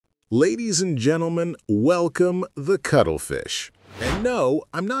Ladies and gentlemen, welcome the Cuttlefish. And no,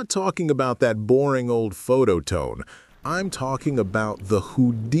 I'm not talking about that boring old phototone. I'm talking about the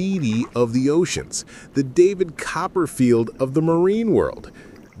Houdini of the oceans, the David Copperfield of the marine world.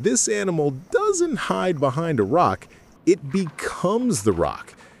 This animal doesn't hide behind a rock, it becomes the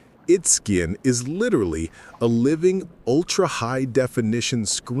rock. Its skin is literally a living, ultra-high-definition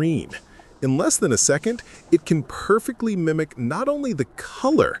screen. In less than a second, it can perfectly mimic not only the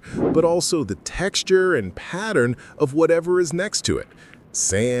color, but also the texture and pattern of whatever is next to it.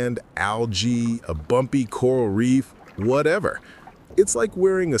 Sand, algae, a bumpy coral reef, whatever. It's like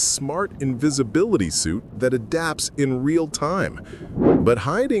wearing a smart invisibility suit that adapts in real time. But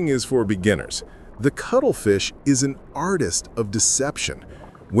hiding is for beginners. The cuttlefish is an artist of deception.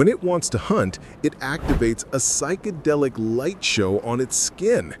 When it wants to hunt, it activates a psychedelic light show on its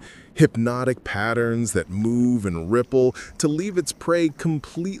skin. Hypnotic patterns that move and ripple to leave its prey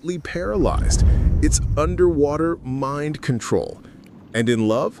completely paralyzed. It's underwater mind control. And in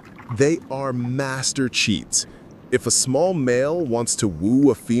love, they are master cheats. If a small male wants to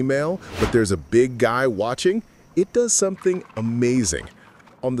woo a female, but there's a big guy watching, it does something amazing.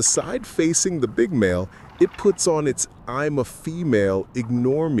 On the side facing the big male, it puts on its "I'm a female,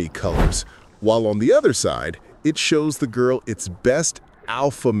 ignore me" colors, while on the other side, it shows the girl its best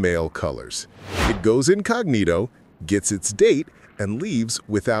alpha male colors. It goes incognito, gets its date, and leaves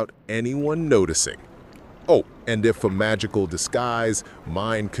without anyone noticing. Oh, and if a magical disguise,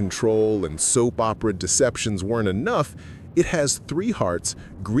 mind control, and soap opera deceptions weren't enough, it has 3 hearts,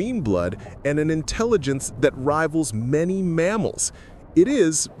 green blood, and an intelligence that rivals many mammals. It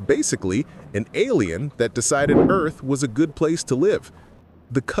is, basically, an alien that decided Earth was a good place to live.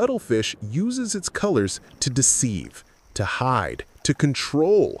 The cuttlefish uses its colors to deceive, to hide, to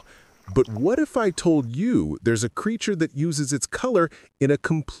control. But what if I told you there's a creature that uses its color in a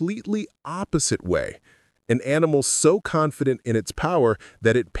completely opposite way? An animal so confident in its power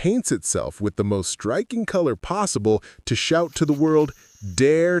that it paints itself with the most striking color possible to shout to the world,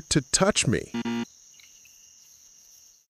 "Dare to touch me."